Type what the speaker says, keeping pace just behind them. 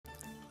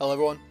Hello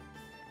everyone,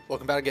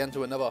 welcome back again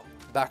to another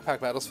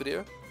Backpack Battles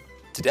video.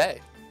 Today,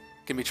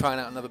 gonna be trying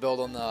out another build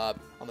on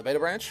the beta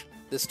branch.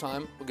 This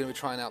time, we're gonna be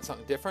trying out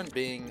something different,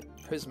 being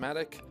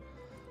Prismatic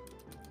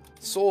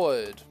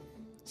Sword.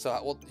 So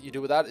what you do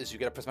with that is you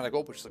get a Prismatic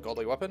Orb, which is a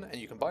godly weapon, and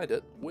you combine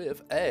it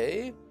with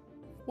a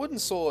wooden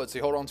sword. So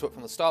you hold on to it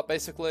from the start,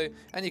 basically,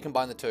 and you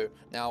combine the two.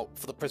 Now,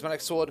 for the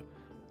Prismatic Sword,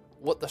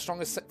 what the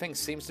strongest thing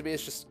seems to be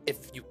is just,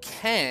 if you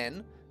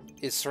can,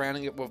 is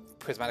surrounding it with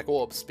prismatic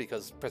orbs,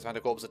 because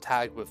prismatic orbs are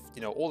tagged with,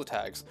 you know, all the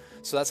tags.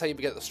 So that's how you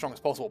get it the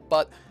strongest possible.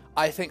 But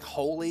I think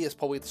Holy is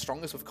probably the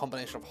strongest, with a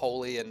combination of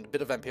Holy and a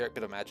bit of Vampiric,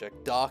 bit of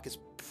Magic. Dark is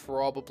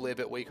probably a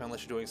bit weaker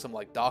unless you're doing some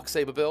like Dark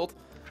Saber build,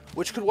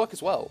 which could work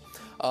as well.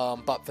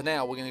 But for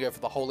now, we're going to go for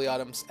the Holy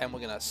items and we're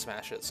going to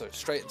smash it. So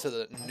straight into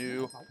the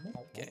new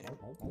game.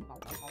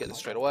 Get this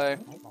straight away.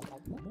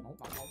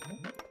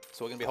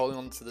 So we're going to be holding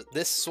on to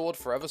this sword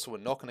forever, so we're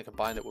not going to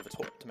combine it with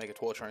to make a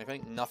torch or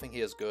anything. Nothing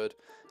here is good.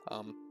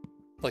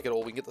 Like at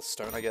all, we can get the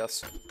stone, I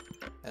guess,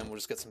 and we'll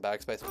just get some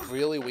bag space.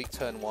 Really weak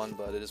turn one,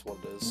 but it is what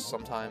it is.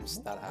 Sometimes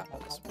that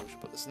happens. We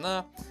should put this in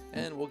there,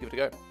 and we'll give it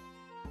a go.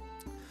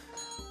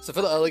 So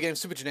for the early game,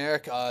 super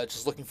generic,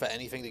 just looking for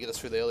anything to get us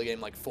through the early game,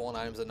 like 4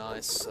 items are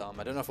nice.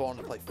 I don't know if I want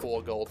to play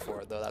 4 gold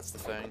for it though, that's the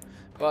thing.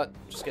 But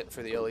just getting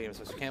through the early game as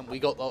best we can. We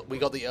got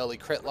the early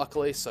crit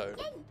luckily, so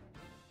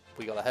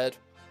we got ahead.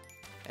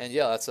 And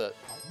yeah, that's it.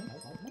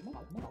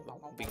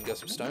 We can get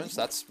some stones.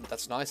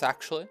 That's nice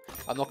actually.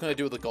 I'm not going to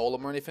do the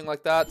golem or anything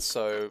like that,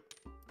 so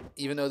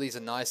even though these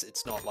are nice,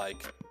 it's not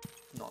like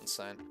not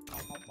insane.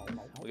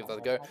 We'll give that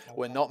a go.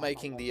 We're not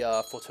making the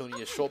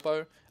Fortunia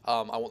shortbow.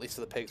 I want these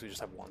for the pigs. We just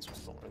have one, so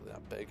it's not really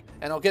that big.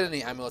 And I'll get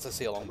any amulets I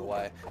see along the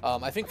way.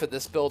 I think for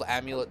this build,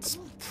 amulets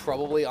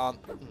probably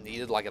aren't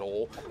needed like at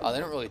all. They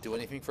don't really do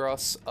anything for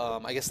us.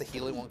 I guess the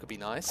healing one could be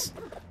nice,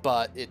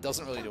 but it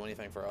doesn't really do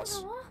anything for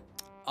us.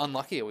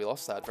 Unlucky, we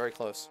lost that. Very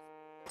close.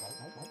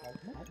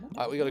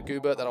 Alright, we got a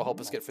Goober that'll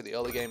help us get through the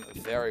early game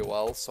very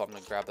well, so I'm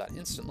going to grab that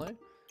instantly.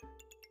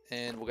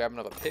 And we'll grab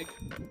another pig.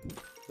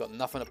 Got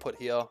nothing to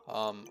put here.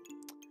 I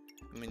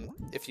mean,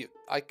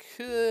 I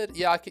could,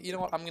 you know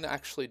what, I'm going to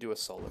actually do a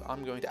solid.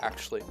 I'm going to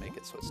actually make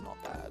it so it's not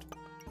bad.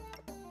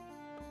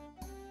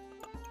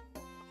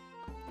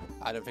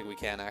 I don't think we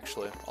can,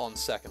 actually, on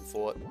second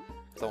thought.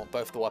 Because I want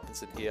both the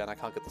weapons in here, and I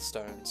can't get the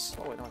stones.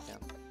 Oh, wait, no, I can.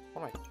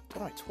 What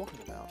am I talking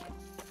about?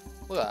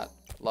 Look at that.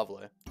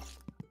 Lovely.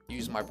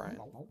 Use my brain.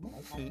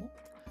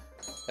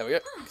 There we go.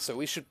 So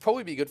we should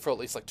probably be good for at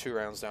least like 2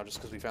 rounds now, just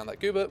because we found that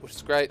Goober, which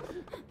is great.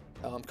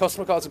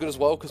 Customer cards are good as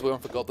well, because we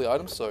went for godly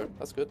items, so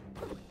that's good.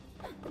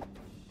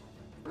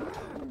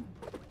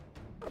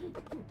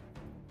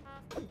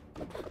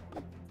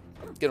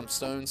 Get them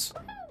stones.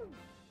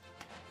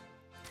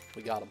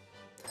 We got them.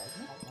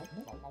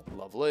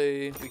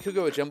 Lovely. We could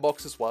go a gem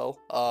box as well.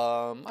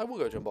 I will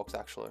go gem box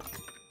actually.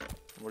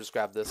 We'll just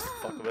grab this,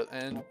 fuck of it,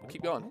 and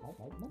keep going.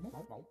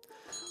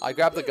 I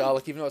grabbed the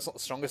garlic, even though it's not the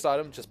strongest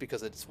item, just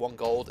because it's 1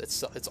 gold.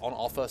 It's on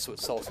offer, so it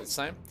sells for the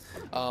same.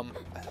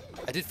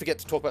 I did forget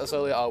to talk about this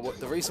earlier.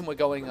 The reason we're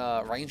going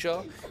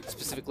Ranger,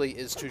 specifically,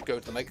 is to go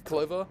to the Mega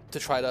Clover to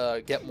try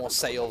to get more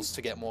sales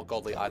to get more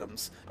godly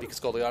items,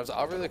 because godly items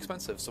are really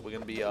expensive, so we're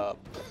going to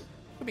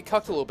be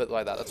cucked a little bit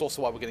like that. That's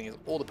also why we're getting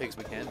all the pigs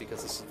we can,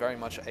 because this is very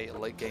much a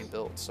late game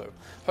build. So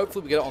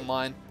hopefully we get it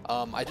online.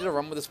 I did a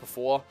run with this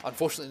before.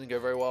 Unfortunately, it didn't go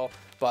very well,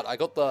 but I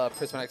got the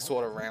Prismatic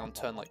Sword around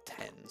turn like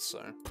 10,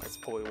 so that's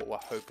probably what we're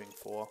hoping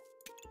for.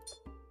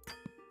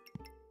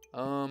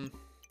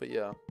 But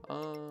yeah.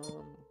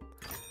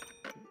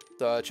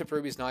 The chipped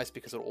ruby is nice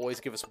because it'll always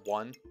give us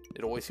 1.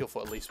 It'll always heal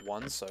for at least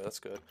 1, so that's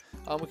good.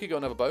 We could go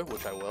another bow,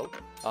 which I will.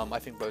 I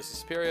think bows is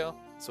superior,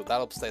 so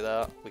that'll stay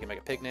there. We can make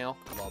a pig now.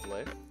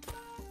 Lovely.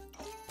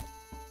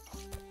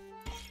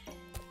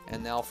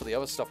 And now for the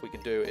other stuff we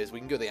can do is we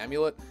can go the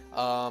amulet.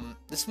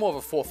 This is more of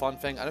a for fun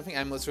thing. I don't think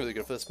amulet's really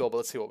good for this build, but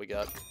let's see what we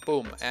get.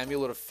 Boom,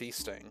 amulet of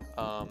feasting.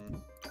 I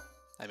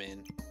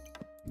mean,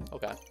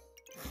 okay.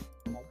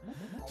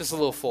 Just a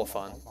little for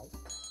fun.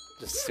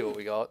 Just to see what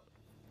we got.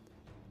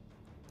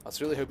 I was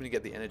really hoping to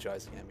get the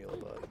energizing amulet,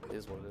 but it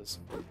is what it is.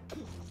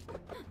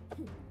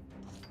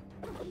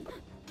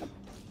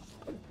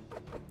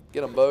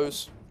 Get them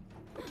bows.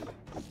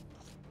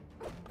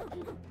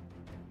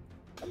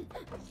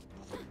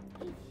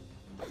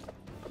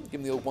 Give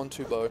him the old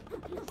 1-2 bow.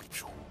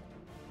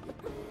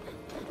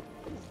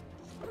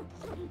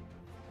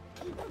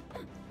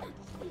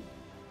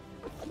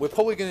 We're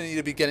probably going to need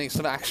to be getting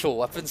some actual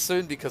weapons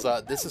soon, because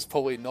this is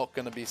probably not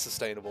going to be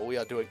sustainable. We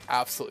are doing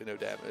absolutely no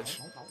damage.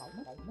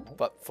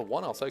 But for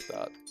 1, I'll take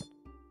that.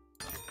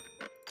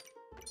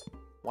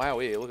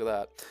 Wowee, look at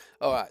that.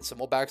 Alright, some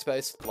more bag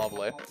space.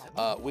 Lovely.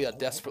 We are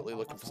desperately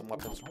looking for some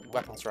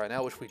weapons right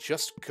now, which we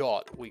just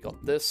got. We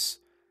got this.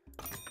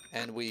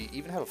 And we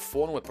even have a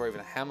thorn whip or even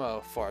a hammer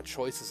for our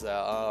choices there.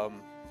 I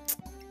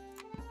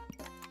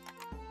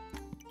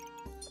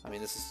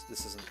mean, this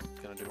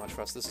isn't going to do much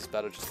for us. This is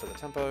better just for the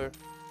tempo.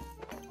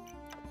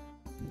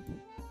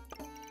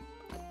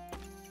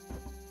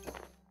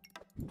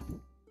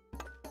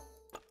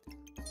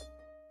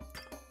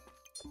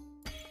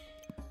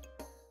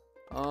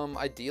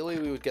 Ideally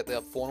we would get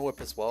the Thorn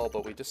Whip as well,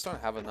 but we just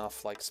don't have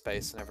enough, like,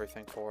 space and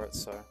everything for it,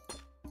 so...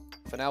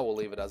 For now, we'll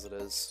leave it as it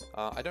is.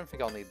 I don't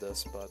think I'll need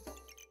this, but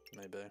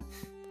maybe.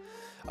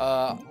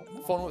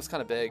 Thorn Whip's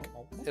kind of big.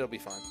 It'll be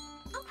fine.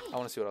 I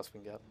want to see what else we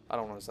can get. I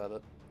don't want to save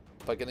it.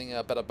 But getting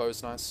a better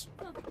bow's nice.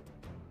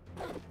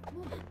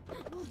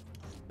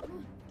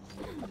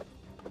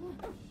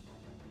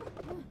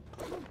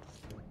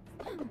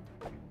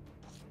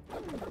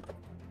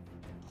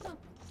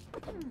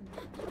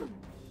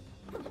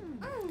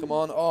 Come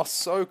on. Oh,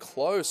 so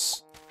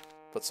close.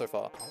 But so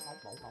far.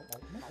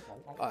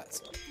 Alright,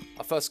 so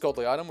our first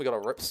godly item, we got a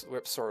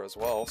Ripsaw as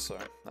well, so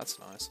that's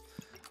nice.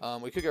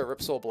 We could go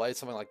Ripsaw Blade,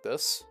 something like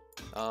this.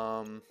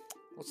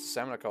 What's the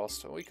stamina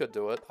cost? We could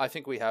do it. I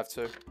think we have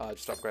to,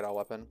 just upgrade our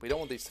weapon. We don't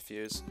want these to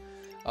fuse.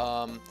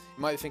 You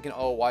might be thinking,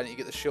 oh, why didn't you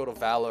get the Shield of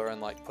Valor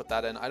and, like, put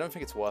that in? I don't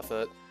think it's worth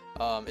it.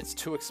 It's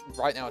too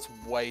right now it's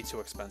way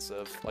too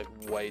expensive. Like,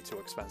 way too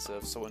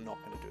expensive, so we're not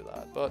going to do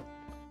that. But,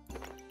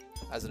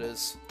 as it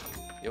is,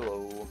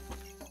 YOLO.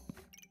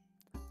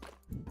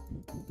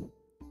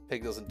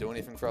 Pig doesn't do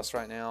anything for us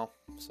right now,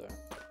 so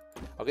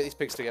I'll get these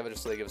pigs together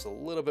just so they give us a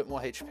little bit more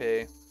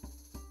HP.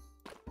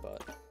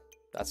 But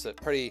that's it.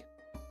 Pretty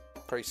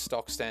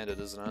stock standard,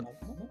 isn't it?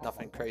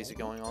 Nothing crazy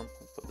going on.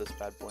 Put this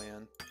bad boy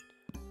in.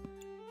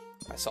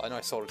 I know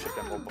I sold a chip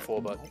emerald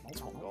before, but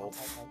it's 1 gold.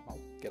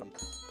 Get them.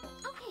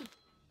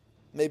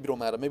 Maybe it'll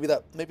matter. Maybe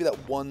that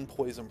one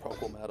poison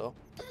proc will matter.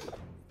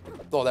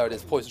 Oh, there it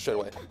is. Poison straight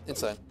away.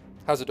 Insane.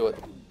 How does it do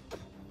it?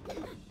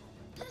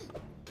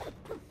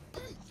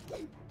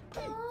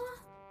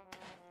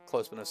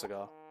 Close but no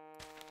cigar.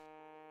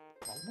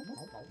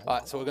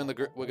 Alright, so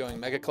we're going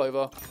Mega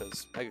Clover,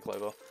 because Mega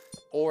Clover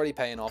already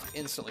paying off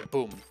instantly.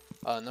 Boom.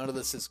 None of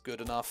this is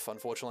good enough,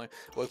 unfortunately.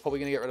 We're probably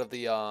gonna get rid of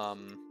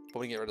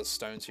the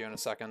stones here in a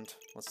second.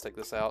 Let's take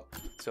this out.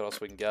 See what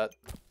else we can get.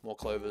 More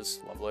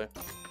clovers, lovely.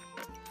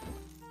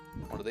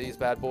 One of these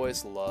bad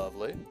boys,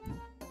 lovely.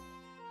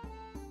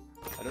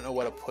 I don't know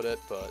where to put it,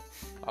 but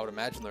I would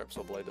imagine the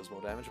Ripsaw Blade does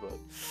more damage, but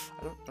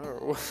I don't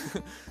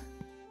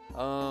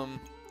know.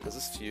 Does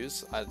this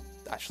fuse? I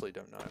actually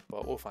don't know,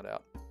 but we'll find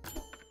out.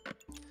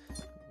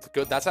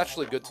 Good. That's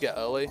actually good to get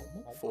early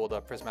for the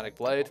Prismatic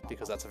Blade,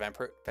 because that's a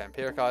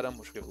vampiric item,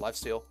 which will give it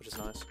lifesteal, which is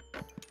nice.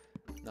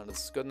 None of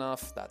this is good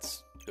enough.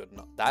 That's good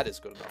enough. That is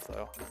good enough,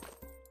 though.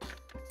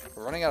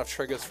 We're running out of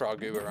triggers for our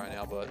Goober right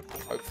now, but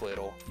hopefully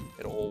it'll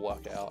all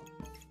work out.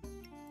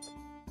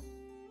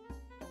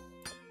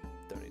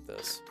 Don't need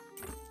this.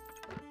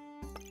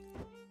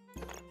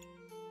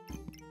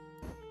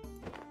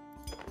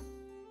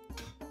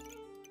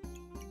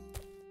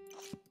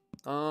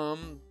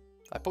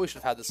 I probably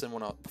should have had this in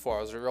before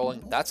I was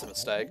rerolling. That's a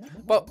mistake.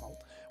 But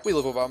we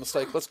live with our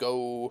mistake. Let's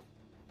go.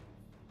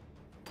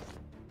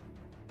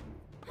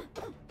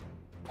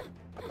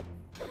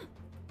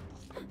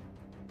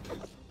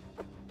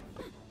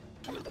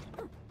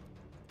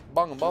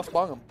 Bong him, boss,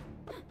 bong him.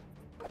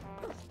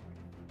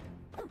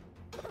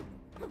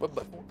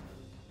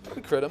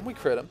 We crit him, we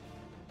crit him.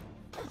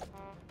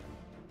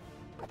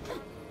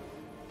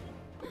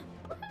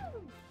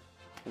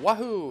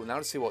 Wahoo! Now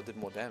to see what did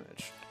more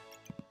damage.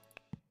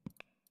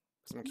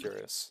 I'm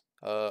curious.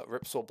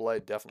 Ripsaw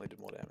Blade definitely did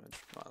more damage.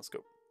 Alright, let's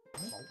go.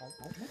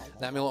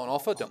 An amulet on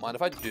offer? Don't mind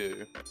if I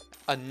do.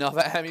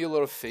 Another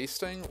amulet of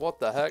feasting? What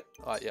the heck?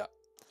 Alright, yeah.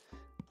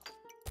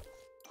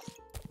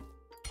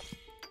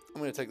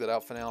 I'm going to take that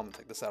out for now. I'm going to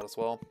take this out as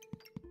well.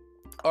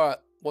 Alright,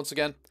 once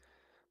again.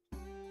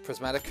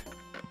 Prismatic.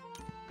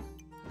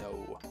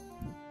 No.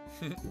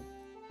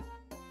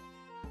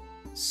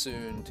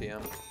 Soon,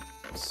 TM.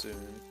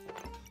 Soon.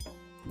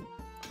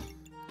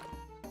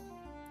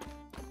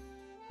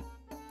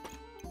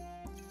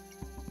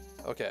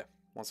 Okay,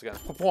 once again.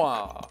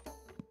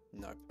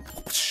 No.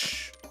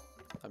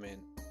 I mean,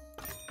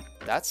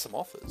 that's some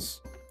offers.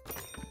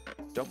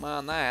 Don't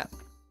mind that.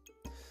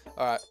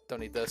 Alright, don't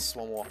need this.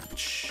 One more.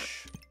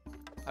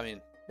 I mean,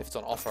 if it's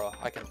on offer,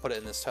 I can put it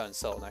in this turn,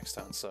 sell it next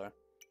turn, so,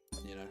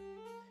 you know.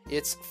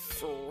 It's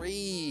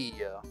free!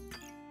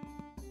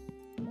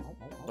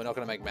 We're not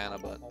going to make mana,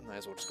 but may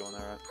as well just go in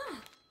there, right?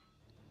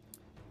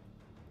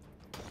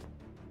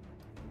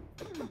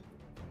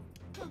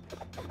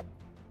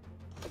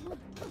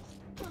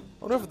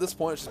 I wonder if at this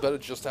point it's just better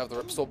just to have the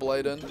Ripsaw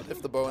Blade in,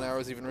 if the bow and arrow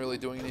is even really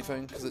doing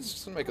anything, because it's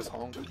just going to make us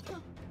honk.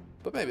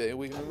 But maybe,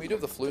 we do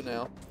have the flute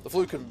now. The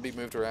flute can be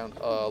moved around,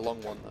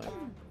 long one though.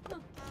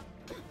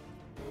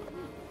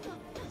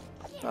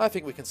 I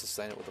think we can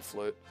sustain it with the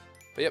flute.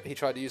 But yep, he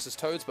tried to use his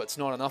toads, but it's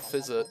not enough,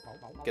 is it?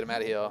 Get him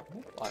out of here.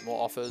 Like,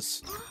 more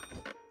offers.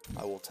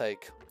 I will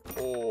take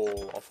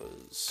all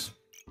offers.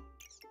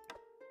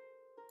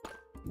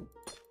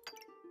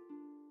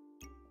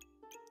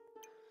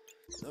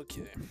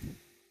 Okay.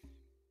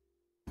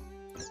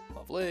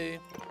 Lovely.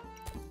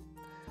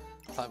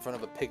 Time for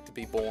another pig to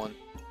be born.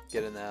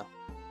 Get in there.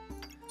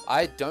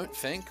 I don't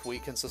think we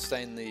can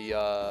sustain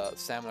the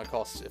stamina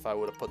cost if I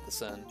were to put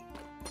this in.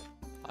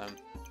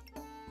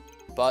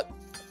 But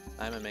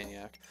I'm a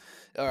maniac.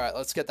 Alright,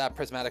 let's get that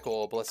prismatic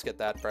orb. Let's get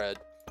that bread.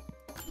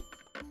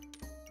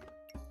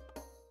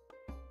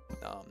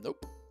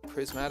 Nope.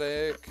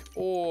 Prismatic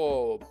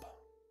Orb.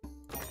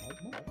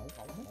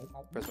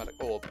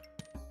 Prismatic Orb.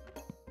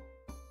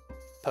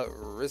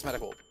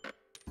 Prismatic Orb.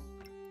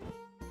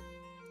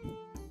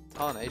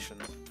 Tarnation.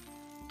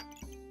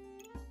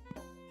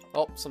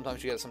 Oh,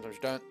 sometimes you get it, sometimes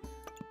you don't.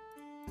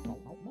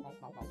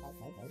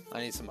 I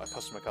need some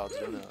customer cards,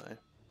 don't I?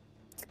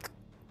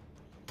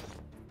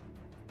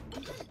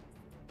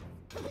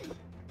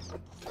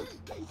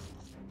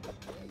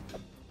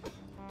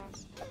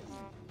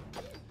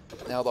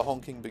 Now the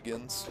honking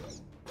begins.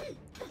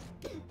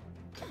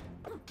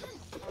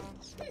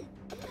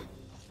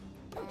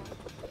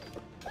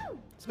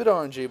 It's a bit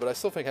RNG, but I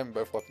still think having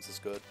both weapons is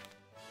good.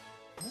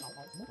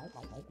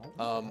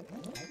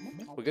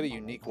 We got a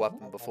unique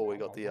weapon before we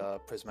got the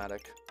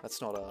prismatic.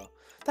 That's not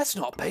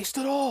based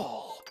at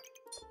all.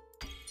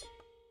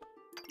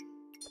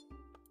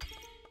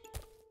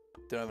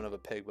 Don't have another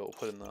pig, but we'll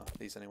put in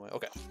these anyway.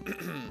 Okay,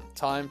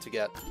 time to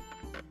get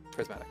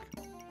prismatic.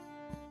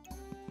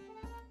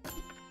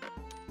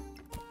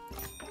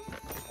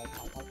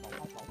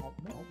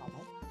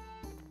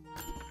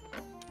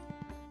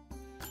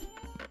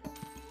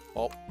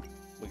 Well,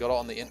 we got it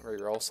on the int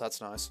reroll, so that's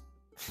nice.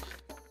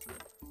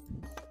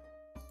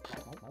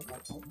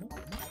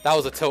 That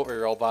was a tilt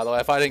reroll, by the way.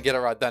 If I didn't get it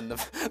right then,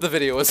 the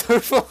video was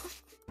over.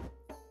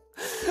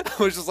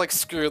 I was just like,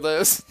 screw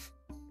this.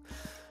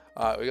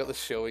 Alright, we got the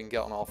shield we can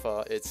get on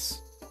offer.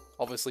 It's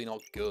obviously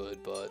not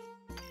good, but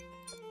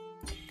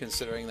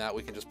considering that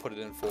we can just put it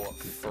in for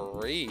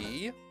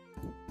free.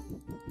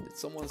 Did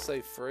someone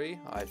say free?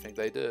 I think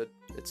they did.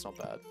 It's not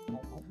bad.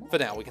 For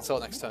now, we can sell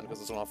it next turn because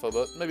it's on offer,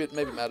 but maybe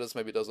it matters,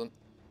 maybe it doesn't.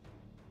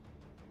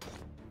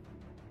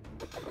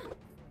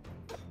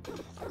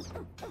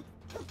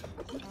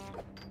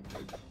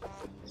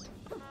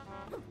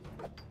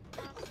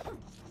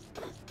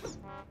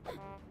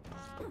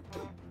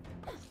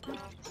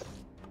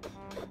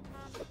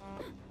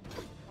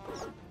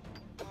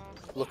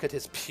 Look at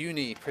his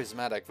puny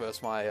prismatic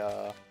versus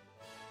my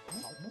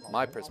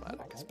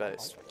prismatic. It's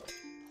based.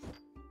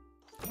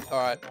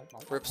 Alright,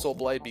 Ripsaw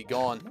Blade be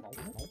gone.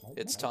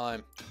 It's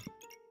time.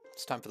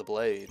 It's time for the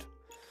blade.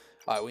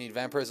 Alright, we need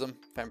Vampirism.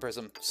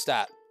 Vampirism,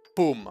 stat.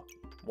 Boom!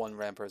 1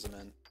 Vampirism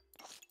in.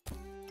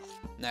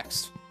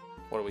 Next,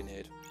 what do we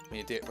need? We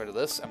need to get rid of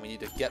this, and we need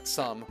to get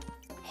some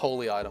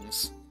holy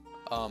items.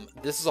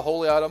 This is a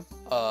holy item.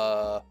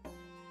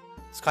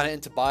 It's kind of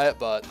into buy it,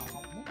 but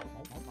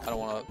I don't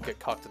want to get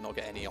cucked and not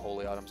get any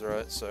holy items,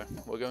 right? So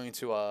we're going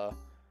to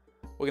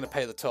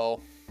pay the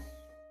toll.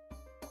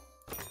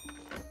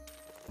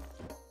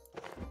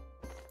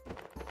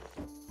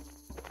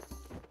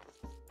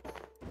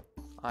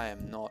 I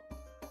am not.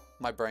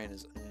 My brain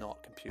is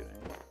not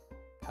computing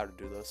how to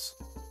do this,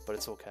 but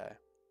it's okay.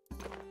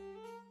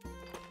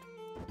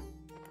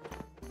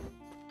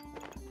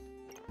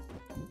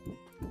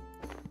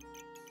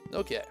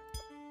 Okay.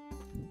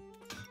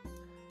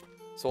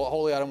 So what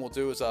holy item will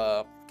do is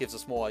gives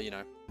us more, you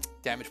know,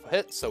 damage per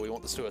hit. So we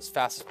want this to do as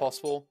fast as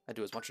possible and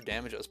do as much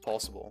damage as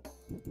possible.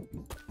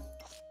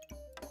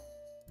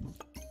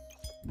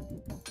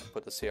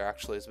 Put this here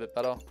actually is a bit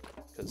better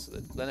because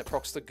then it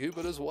procs the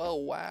Goobert as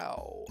well.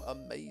 Wow,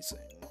 amazing.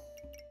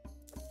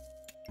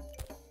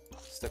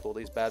 Stick all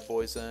these bad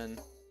boys in.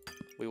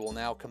 We will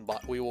now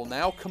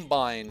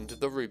combine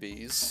the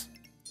rubies.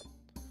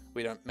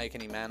 We don't make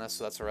any mana,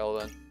 so that's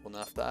irrelevant. We'll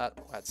nerf that.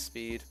 We'll add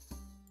speed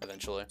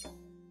eventually.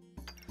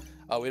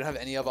 We don't have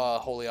any other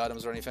holy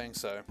items or anything,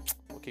 so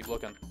we'll keep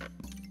looking.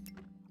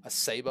 A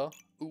saber.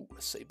 Ooh,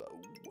 a saber.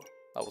 Ooh.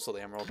 Oh, also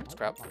the emerald. It's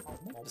crap.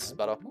 This is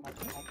better.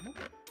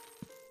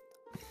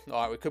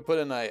 Alright, we could put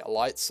in a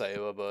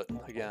lightsaber, but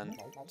again,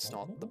 it's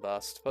not the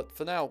best. But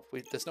for now,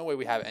 there's no way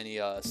we have any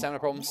stamina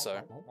problems, so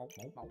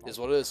here's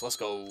what it is. Let's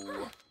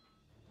go.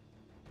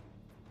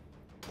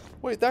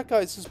 Wait, that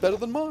guy's just better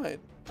than mine.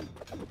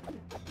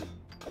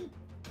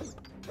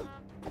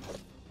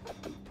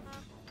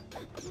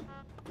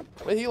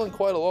 We're healing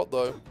quite a lot,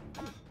 though.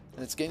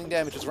 And it's gaining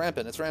damage. It's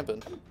rampant. It's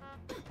rampant.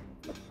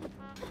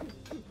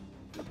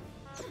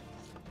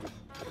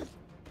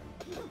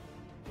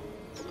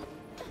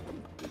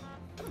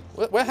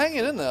 We're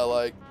hanging in there,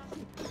 like...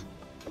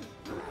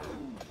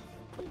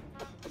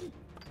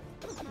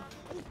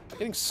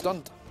 Getting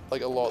stunned,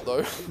 like, a lot,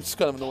 though. It's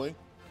kind of annoying.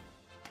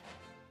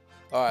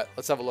 Alright,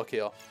 let's have a look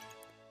here.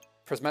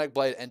 Prismatic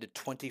Blade ended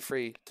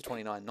 23 to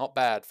 29. Not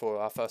bad for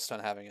our first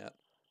turn having it.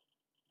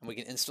 And we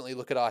can instantly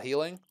look at our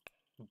healing.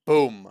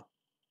 Boom.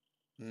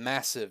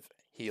 Massive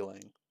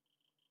healing.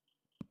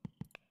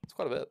 It's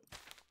quite a bit.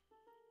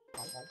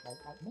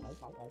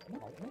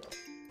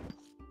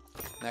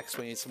 Next,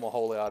 we need some more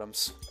holy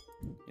items.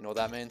 You know what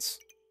that means?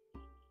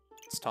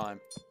 It's time.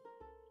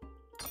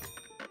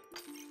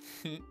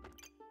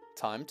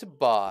 Time to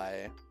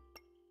buy.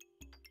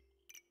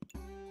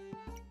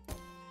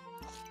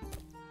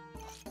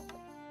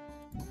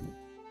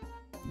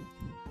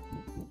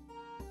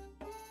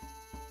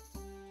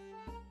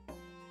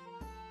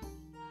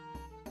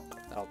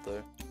 That'll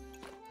do.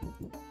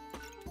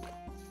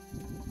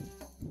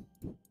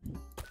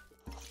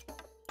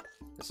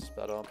 This is better.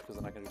 better, because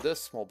then I can do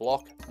this, more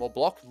block,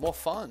 more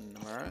fun,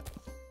 alright?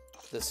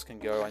 This can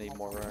go, I need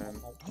more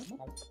room.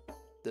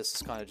 This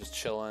is kind of just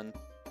chilling.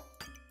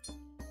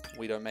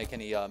 We don't make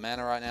any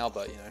mana right now,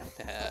 but, you know,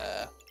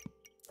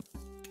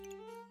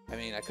 I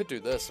mean, I could do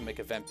this and make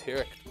a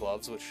vampiric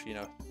gloves, which, you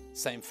know,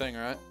 same thing,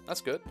 right?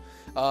 That's good.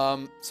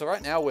 So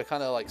right now we're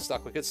kind of like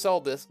stuck. We could sell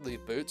these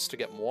boots to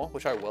get more,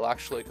 which I will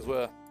actually,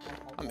 because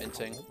I'm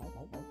minting.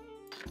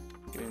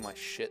 Give me my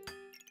shit.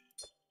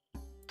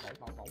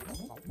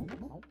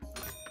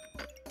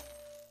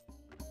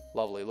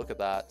 Lovely, look at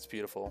that. It's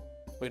beautiful.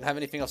 We don't have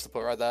anything else to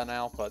put right there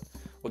now, but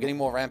we're getting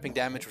more ramping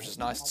damage, which is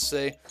nice to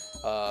see.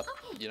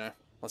 You know,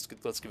 let's give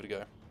it a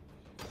go.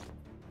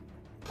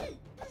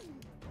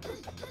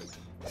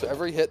 So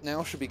every hit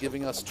now should be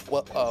giving us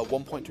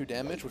 1.2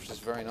 damage, which is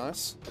very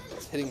nice.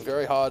 It's hitting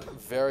very hard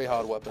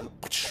weapon.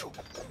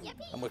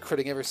 And we're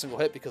critting every single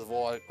hit because of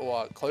all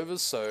our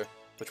clovers, so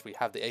which we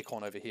have the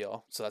acorn over here,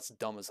 so that's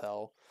dumb as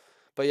hell.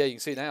 But yeah, you can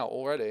see now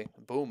already.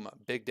 Boom,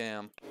 big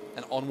damn.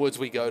 And onwards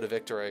we go to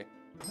victory.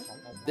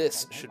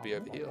 This should be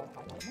over here.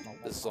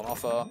 This is on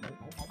offer.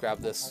 Grab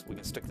this, we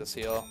can stick this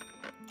here.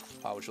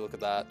 Would you look at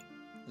that?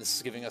 This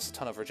is giving us a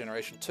ton of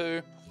regeneration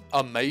too.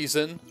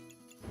 Amazing.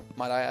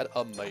 Might I add,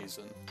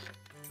 amazing.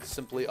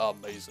 Simply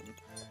amazing.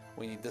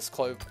 We need this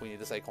clove, we need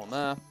this acorn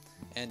there.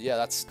 And yeah,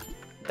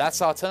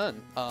 that's our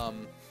turn.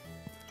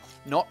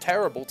 Not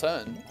terrible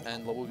turn,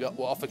 and we're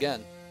off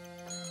again.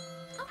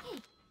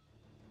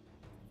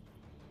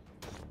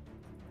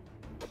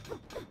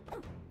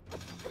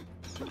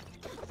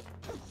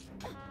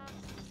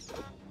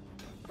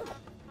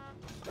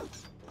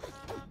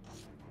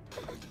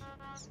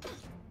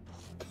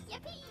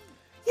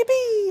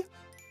 Yippee!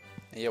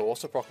 Yeah, we're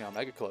also proccing our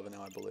Mega Clover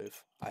now, I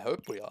believe. I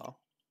hope we are.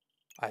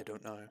 I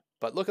don't know.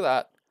 But look at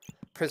that.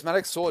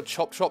 Prismatic Sword,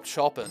 chop, chop,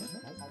 chopping.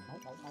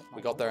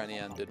 We got there in the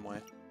end, didn't we?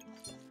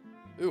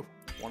 Ooh,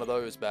 one of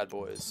those bad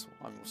boys.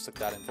 I'm gonna stick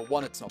that in. For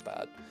one, it's not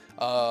bad.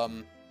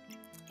 I'm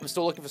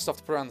still looking for stuff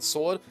to put around the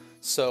sword,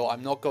 so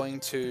I'm not going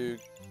to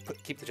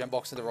keep the gem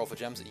box in the roll for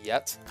gems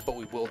yet, but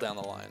we will down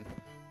the line.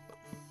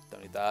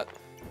 Don't need that.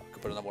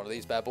 Could put another one of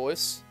these bad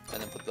boys,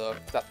 and then put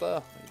that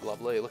there.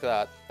 Lovely. Look at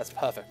that. That's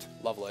perfect.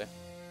 Lovely.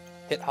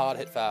 Hit hard,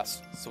 hit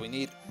fast. So we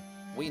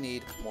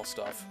need more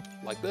stuff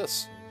like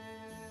this.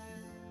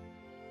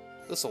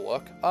 This'll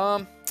work.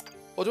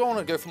 Or do I want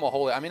to go for more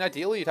holy? I mean,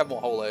 ideally you'd have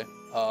more holy.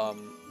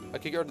 I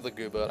could go to the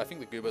Goobert. I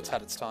think the Goobert's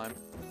had its time.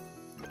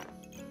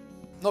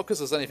 Not because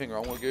there's anything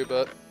wrong with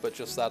Goobert, but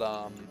just that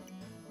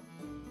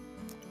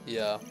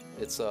yeah,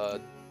 it's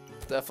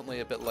definitely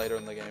a bit later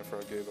in the game for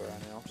a Goobert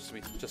right now.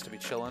 Just to be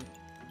chilling.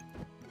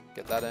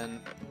 Get that in.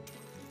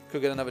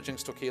 Could get another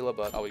Jinx Torquila,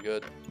 but are we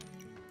good?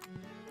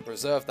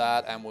 Reserve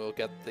that, and we'll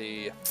get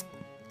the...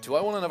 Do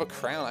I want another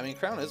crown? I mean,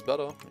 crown is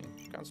better. I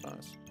mean, crown's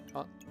nice.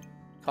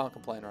 Can't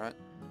complain, right?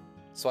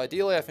 So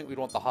ideally, I think we'd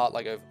want the heart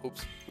like over...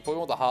 Oops. We probably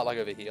want the heart like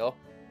over here.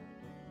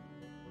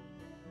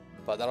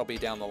 But that'll be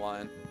down the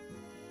line.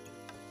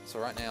 So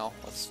right now,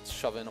 let's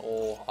shove in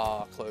all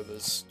our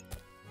clovers.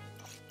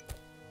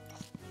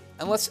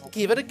 And let's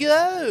give it a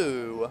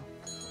go!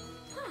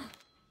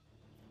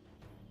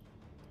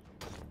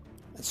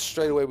 And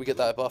straight away we get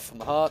that buff from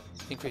the heart.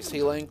 Increased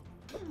healing.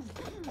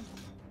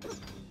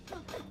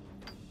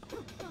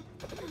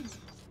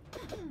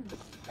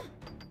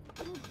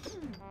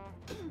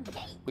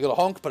 We got a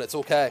honk, but it's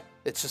okay.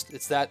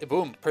 It's that,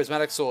 boom,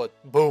 Prismatic Sword,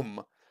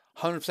 boom.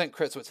 100%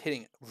 crit, so it's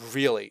hitting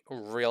really,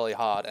 really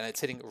hard, and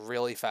it's hitting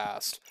really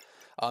fast.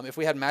 If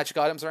we had magic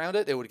items around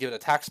it, it would give it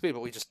attack speed,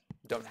 but we just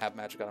don't have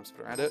magic items to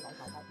put around it.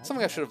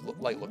 Something I should have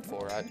looked for,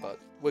 right? But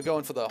we're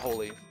going for the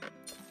holy.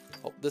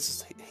 Oh, this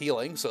is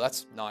healing, so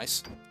that's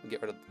nice. We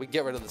can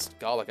get rid of this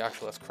garlic.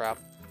 Actually, that's crap.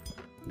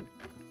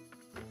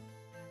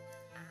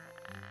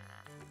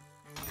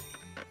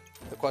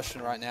 The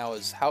question right now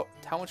is how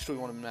much do we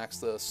want to max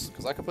this?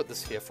 Because I could put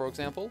this here, for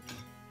example.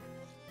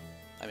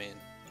 I mean,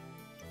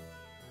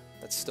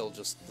 that's still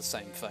just the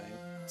same thing.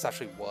 It's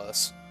actually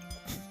worse.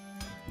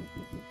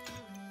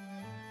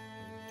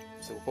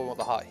 So we'll probably want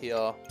the heart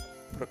here,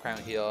 put a crown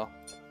here,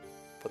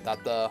 put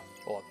that there,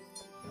 or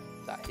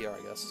that here,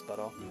 I guess is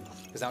better.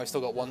 Because now we've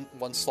still got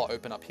one slot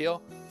open up here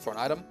for an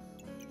item,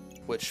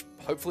 which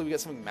hopefully we get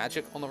something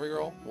magic on the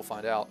reroll. We'll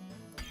find out.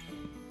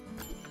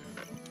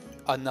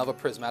 Another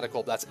Prismatic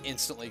Orb that's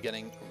instantly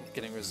getting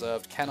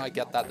reserved. Can I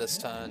get that this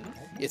turn?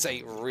 It's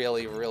a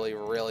really, really,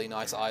 really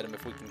nice item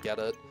if we can get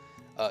it.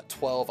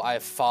 12, I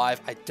have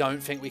 5. I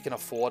don't think we can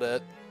afford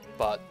it,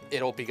 but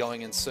it'll be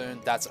going in soon.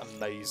 That's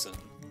amazing.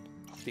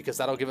 Because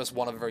that'll give us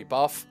one of every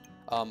buff.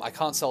 I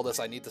can't sell this.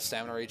 I need the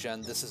stamina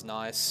regen. This is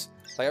nice.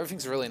 Like,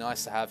 everything's really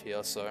nice to have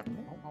here, so...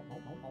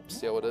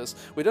 See how it is.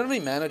 We don't have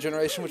any mana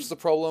generation, which is a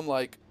problem.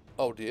 Like,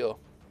 oh dear.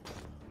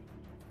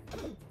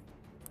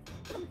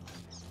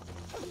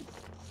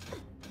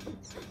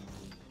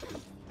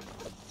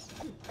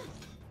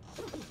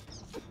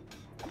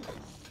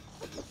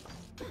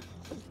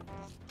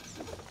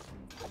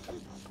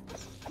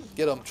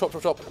 Get him. Chop,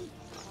 chop, chop.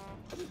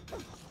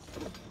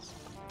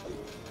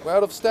 We're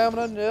out of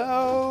stamina.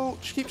 No.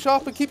 Just keep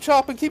chopping, keep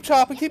chopping, keep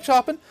chopping, keep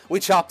chopping. We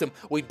chopped him.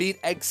 We beat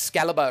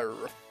Excalibur.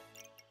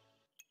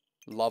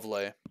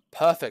 Lovely.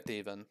 Perfect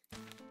even.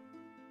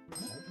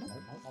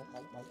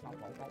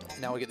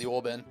 Now we get the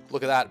orb in.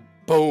 Look at that.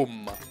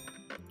 Boom.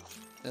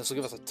 And this will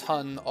give us a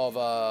ton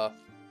of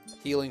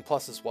healing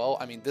plus as well.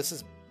 I mean, this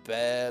is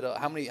better.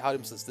 How many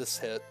items does this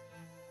hit?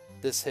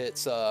 This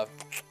hits,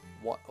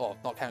 what? Oh,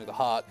 not counting the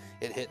heart.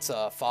 It hits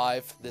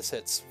 5. This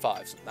hits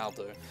 5. So that'll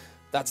do.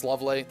 That's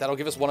lovely. That'll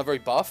give us one of every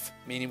buff,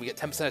 meaning we get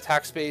 10%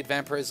 attack speed,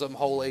 vampirism,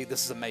 holy.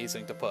 This is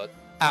amazing to put.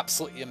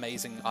 Absolutely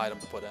amazing item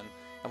to put in.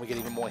 And we get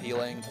even more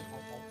healing.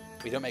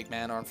 We don't make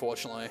mana,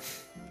 unfortunately.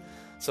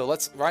 So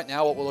right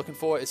now what we're looking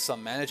for is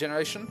some mana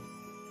generation.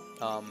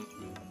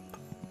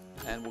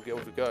 And we'll give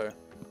it a go.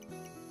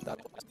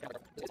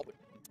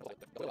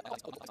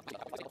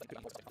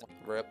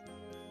 Rip.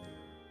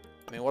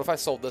 I mean, what if I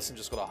sold this and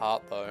just got a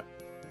heart, though?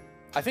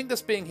 I think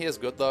this being here is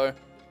good, though.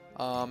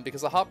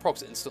 Because the heart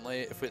procs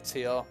instantly if it's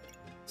here.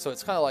 So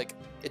it's kind of like,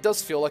 it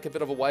does feel like a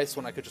bit of a waste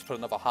when I could just put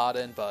another heart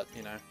in, but,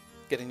 you know,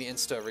 getting the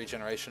insta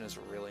regeneration is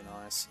really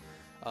nice.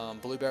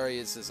 Blueberry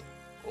is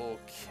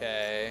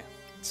okay.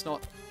 It's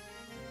not...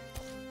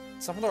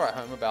 Something to write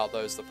home about,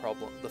 though, is the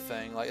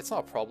thing. Like, it's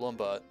not a problem,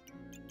 but...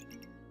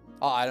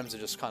 Our items are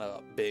just kind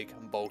of big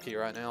and bulky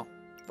right now.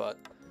 But,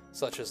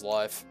 such is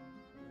life.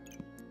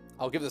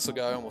 I'll give this a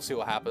go, and we'll see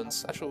what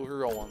happens. Actually, we'll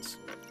reroll once.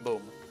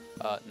 Boom.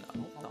 No,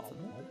 nothing.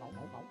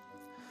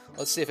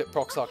 Let's see if it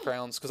procs our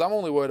crowns, because I'm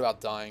only worried about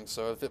dying,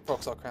 so if it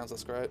procs our crowns,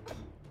 that's great.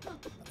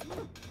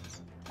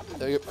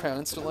 There you go, crown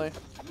instantly.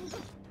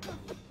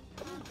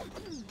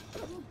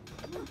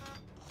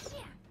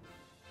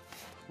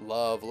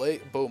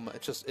 Lovely. Boom.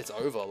 It's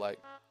over. Like,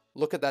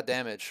 look at that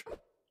damage.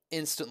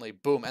 Instantly.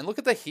 Boom. And look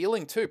at the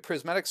healing, too.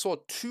 Prismatic Sword,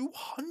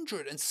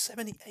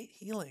 278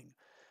 healing.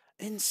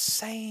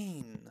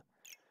 Insane.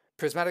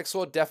 Prismatic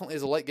Sword definitely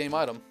is a late game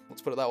item.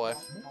 Let's put it that way.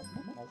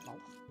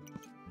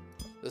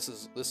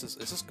 Is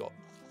this got...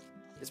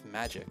 It's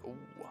magic. Ooh,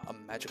 a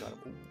magic item.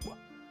 Ooh.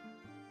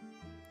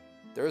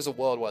 There is a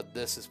world where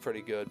this is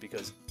pretty good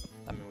because,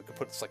 I mean, we could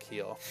put this like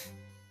here.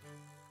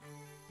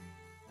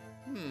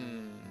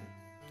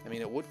 I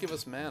mean, it would give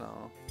us mana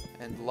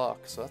and luck,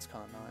 so that's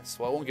kind of nice.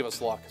 Well, it won't give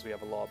us luck because we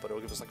have a lot, but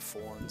it'll give us like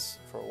thorns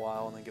for a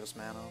while and then give us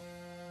mana.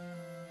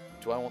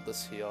 Do I want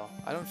this here?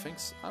 I don't think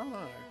so. I don't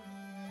know.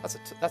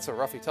 That's a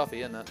roughy toughy,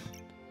 isn't it?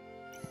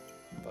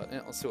 But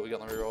yeah, let's see what we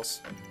got in the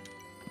rerolls.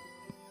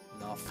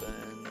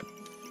 Nothing.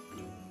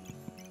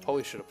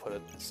 Probably should have put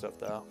it stuff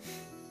there.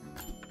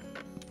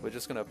 We're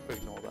just gonna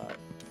ignore that.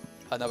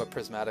 Another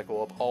prismatic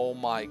orb. Oh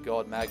my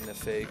god,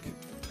 magnifique.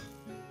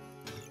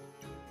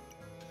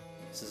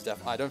 This is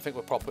I don't think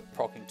we're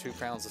proccing 2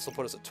 crowns. This will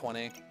put us at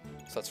 20,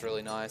 so that's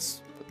really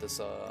nice. Put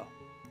this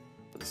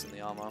in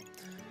the armor.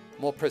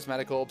 More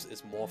prismatic orbs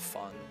is more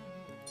fun.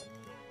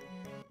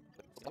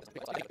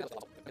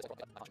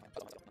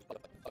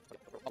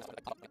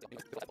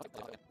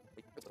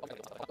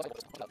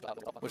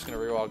 We're just gonna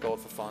reroll our gold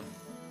for fun.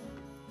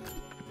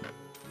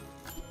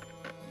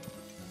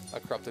 A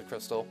corrupted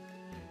crystal.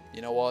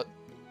 You know what?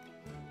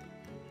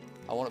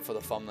 I want it for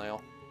the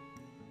thumbnail.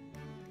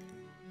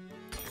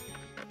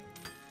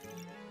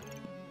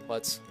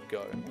 Let's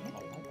go.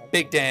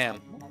 Big damn.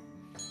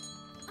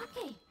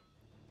 Okay.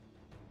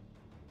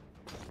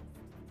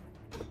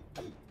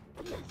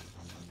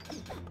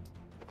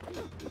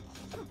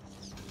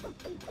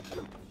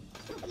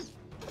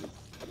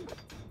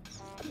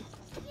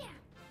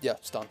 Yeah,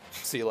 it's done.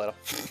 See you later.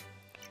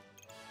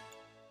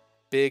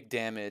 Big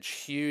damage,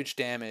 huge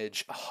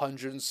damage,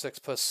 106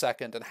 per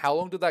second. And how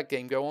long did that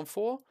game go on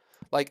for?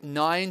 Like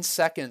 9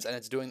 seconds, and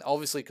it's doing,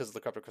 obviously because of the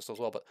corrupted crystal as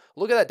well, but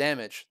look at that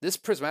damage. This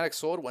prismatic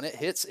sword, when it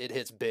hits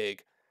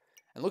big.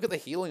 And look at the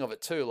healing of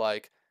it too,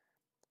 like,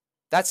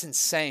 that's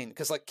insane.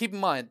 Because, like, keep in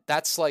mind,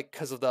 that's like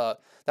because of the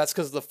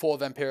 4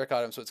 vampiric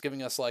items, so it's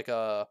giving us like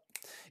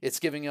it's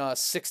giving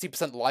us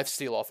 60%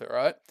 lifesteal off it,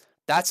 right?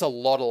 That's a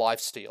lot of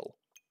lifesteal.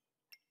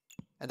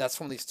 And that's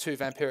from these 2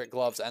 vampiric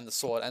gloves and the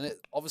sword. And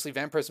obviously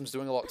vampirism's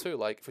doing a lot too.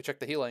 Like, if we check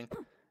the healing,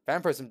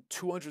 vampirism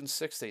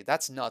 260.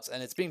 That's nuts.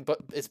 And it's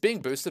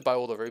being boosted by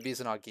all the rubies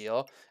in our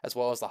gear, as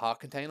well as the heart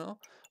container.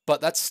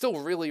 But that's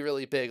still really,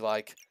 really big.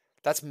 Like,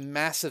 that's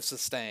massive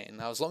sustain.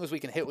 Now, as long as we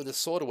can hit with this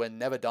sword, we're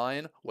never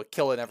dying. We're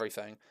killing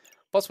everything.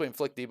 Plus, we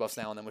inflict debuffs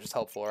now and then, which is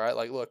helpful, right?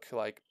 Like, look,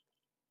 like,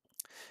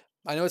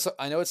 I know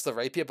it's the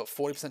rapier, but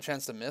 40%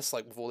 chance to miss,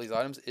 like, with all these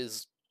items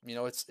is, you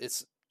know, it's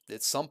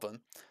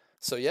something.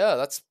 So yeah,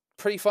 that's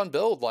pretty fun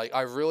build. Like,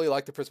 I really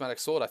like the prismatic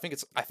sword. I think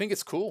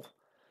it's cool.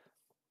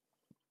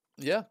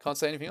 Yeah, can't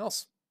say anything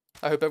else.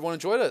 I hope everyone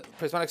enjoyed it.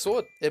 Prismatic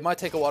sword. It might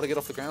take a while to get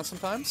off the ground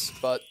sometimes,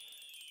 but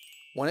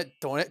when it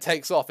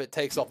takes off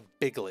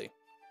bigly.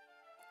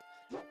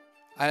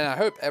 And I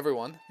hope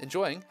everyone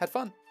enjoying had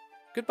fun.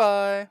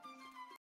 Goodbye.